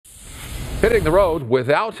Hitting the road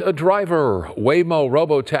without a driver. Waymo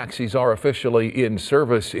Robotaxis are officially in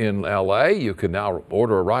service in LA. You can now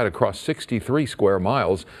order a ride across 63 square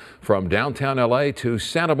miles from downtown LA to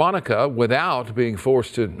Santa Monica without being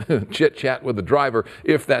forced to chit-chat with the driver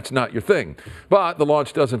if that's not your thing. But the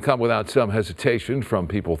launch doesn't come without some hesitation from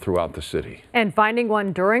people throughout the city. And finding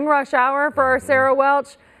one during rush hour for our Sara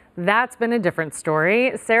Welch, that's been a different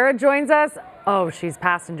story. Sara joins us. Oh, she's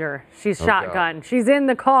passenger. She's shotgun. She's in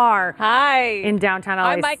the car. Hi. In downtown LA.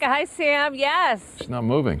 Hi, Micah. Hi, Sam. Yes. It's not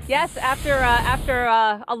moving. Yes, after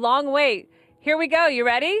a long wait. Here we go. You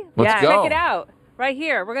ready? Let's go. Check it out. Right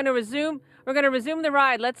here. We're going to resume the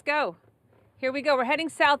ride. Let's go. Here we go. We're heading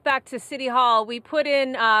south back to City Hall. We put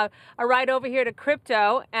in a ride over here to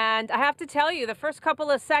Crypto, and I have to tell you, the first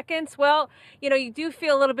couple of seconds, well, you know, you do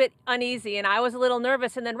feel a little bit uneasy, and I was a little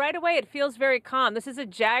nervous, and then right away it feels very calm. This is a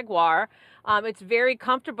Jaguar. It's very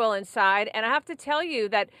comfortable inside, and I have to tell you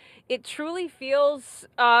that it truly feels,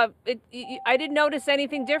 I didn't notice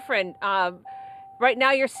anything different. Right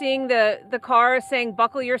now you're seeing the car saying,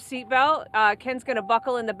 buckle your seatbelt. Ken's gonna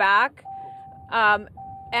buckle in the back.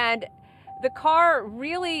 And the car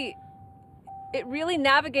really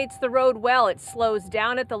navigates the road well. It slows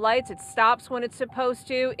down at the lights. It stops when it's supposed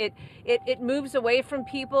to. It moves away from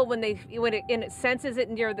people when it senses it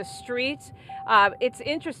near the street. It's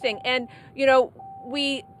interesting. And you know,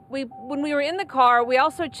 when we were in the car, we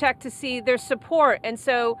also checked to see there's support. And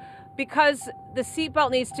so, because the seatbelt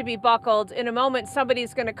needs to be buckled, in a moment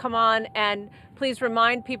somebody's going to come on and please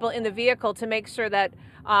remind people in the vehicle to make sure that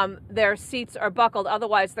their seats are buckled.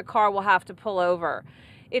 Otherwise, the car will have to pull over.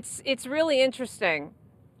 It's really interesting.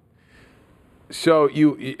 So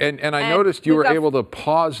I noticed you were able to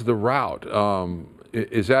pause the route.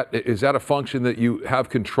 Is that a function that you have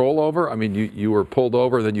control over? I mean, you were pulled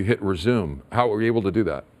over, then you hit resume. How were you able to do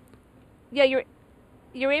that? Yeah,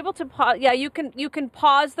 you're able to pause. Yeah, you can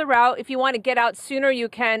pause the route. If you want to get out sooner, you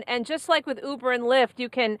can. And just like with Uber and Lyft, you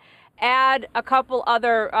can add a couple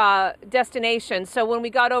other destinations. So when we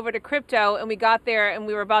got over to Crypto and we got there and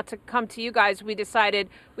we were about to come to you guys, we decided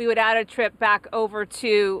we would add a trip back over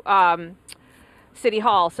to City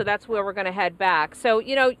Hall. So that's where we're going to head back. So,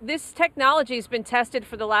 you know, this technology has been tested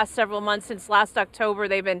for the last several months. Since last October,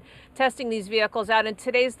 they've been testing these vehicles out, and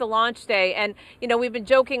today's the launch day. And, you know, we've been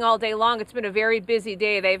joking all day long. It's been a very busy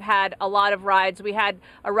day. They've had a lot of rides. We had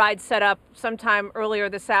a ride set up sometime earlier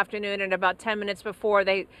this afternoon, and about 10 minutes before,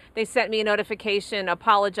 they sent me a notification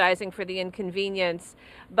apologizing for the inconvenience.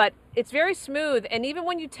 But it's very smooth, and even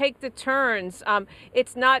when you take the turns,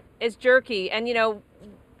 it's not as jerky. And, you know,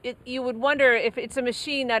 you would wonder if it's a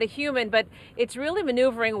machine, not a human, but it's really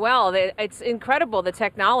maneuvering well. It's incredible, the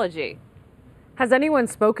technology. Has anyone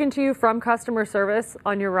spoken to you from customer service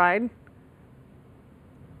on your ride?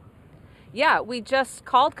 Yeah, we just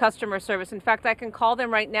called customer service. In fact, I can call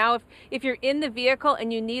them right now. If you're in the vehicle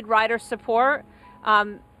and you need rider support,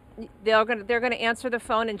 they're going to answer the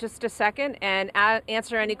phone in just a second and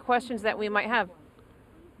answer any questions that we might have.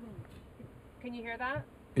 Can you hear that?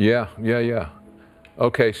 Yeah.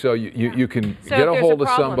 Okay, so you can get a hold of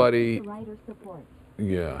somebody.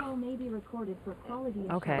 Yeah.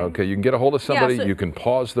 Okay, you can get a hold of somebody. You can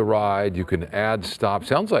pause the ride. You can add stop.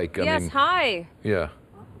 Sounds like, I mean. Hi. Yeah.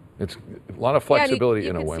 It's a lot of flexibility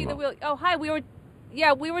in a Waymo. See the wheel. Oh, hi. We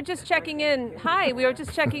were just checking in. Hi, we were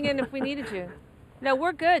just checking in if we needed you. No,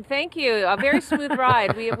 we're good. Thank you. A very smooth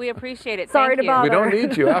ride. We appreciate it. Sorry to bother. We don't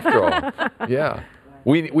need you after all. Yeah.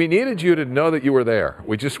 We needed you to know that you were there.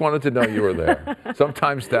 We just wanted to know you were there.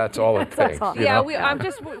 Sometimes that's all it takes. Yeah,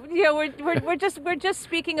 we're just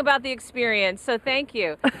speaking about the experience. So thank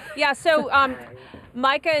you. Yeah. So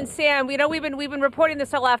Micah and Sam, you know, we've been reporting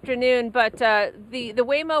this all afternoon, but the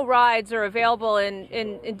Waymo rides are available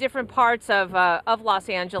in different parts of Los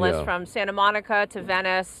Angeles, from Santa Monica to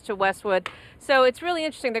Venice to Westwood. So it's really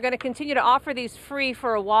interesting. They're going to continue to offer these free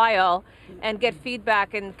for a while and get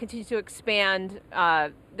feedback and continue to expand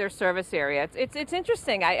their service area. It's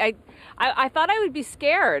interesting. I thought I would be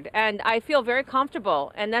scared, and I feel very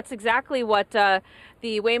comfortable. And that's exactly what the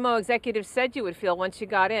Waymo executive said you would feel once you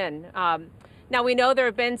got in. Now, we know there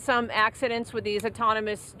have been some accidents with these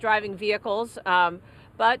autonomous driving vehicles,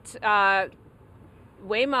 but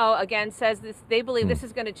Waymo, again, says they believe this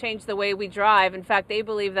is going to change the way we drive. In fact, they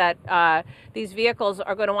believe that these vehicles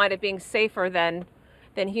are going to wind up being safer than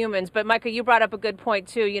humans. But Micah, you brought up a good point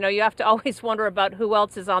too. You know, you have to always wonder about who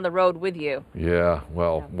else is on the road with you. Yeah.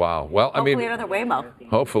 Well, wow. Well, I mean, hopefully another Waymo.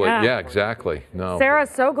 Hopefully, yeah, exactly. No. Sara,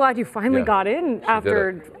 so glad you finally got in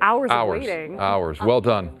after hours of waiting. Hours. Well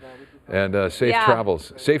done. And safe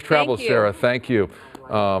travels. Safe travels, Sara. Thank you.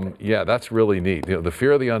 Yeah, that's really neat. You know, the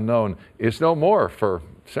fear of the unknown is no more for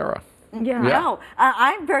Sara. Yeah. No,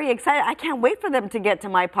 I'm very excited. I can't wait for them to get to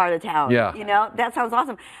my part of town. Yeah. You know, that sounds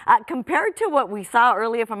awesome. Compared to what we saw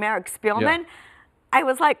earlier from Eric Spielman, I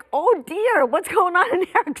was like, oh dear, what's going on in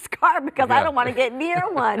Eric's car? Because I don't want to get near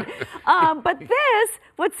one. But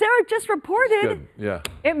what Sara just reported.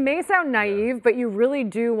 It may sound naive, but you really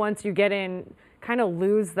do, once you get in, kind of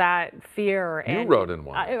lose that fear. You rode in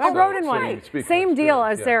one. I rode in one. Same deal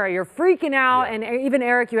as Sara. You're freaking out, and even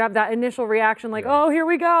Eric, you have that initial reaction like, oh, here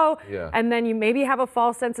we go. And then you maybe have a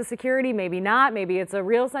false sense of security, maybe not. Maybe it's a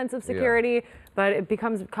real sense of security, but it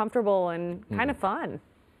becomes comfortable and kind of fun.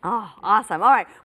 Oh, awesome. All right.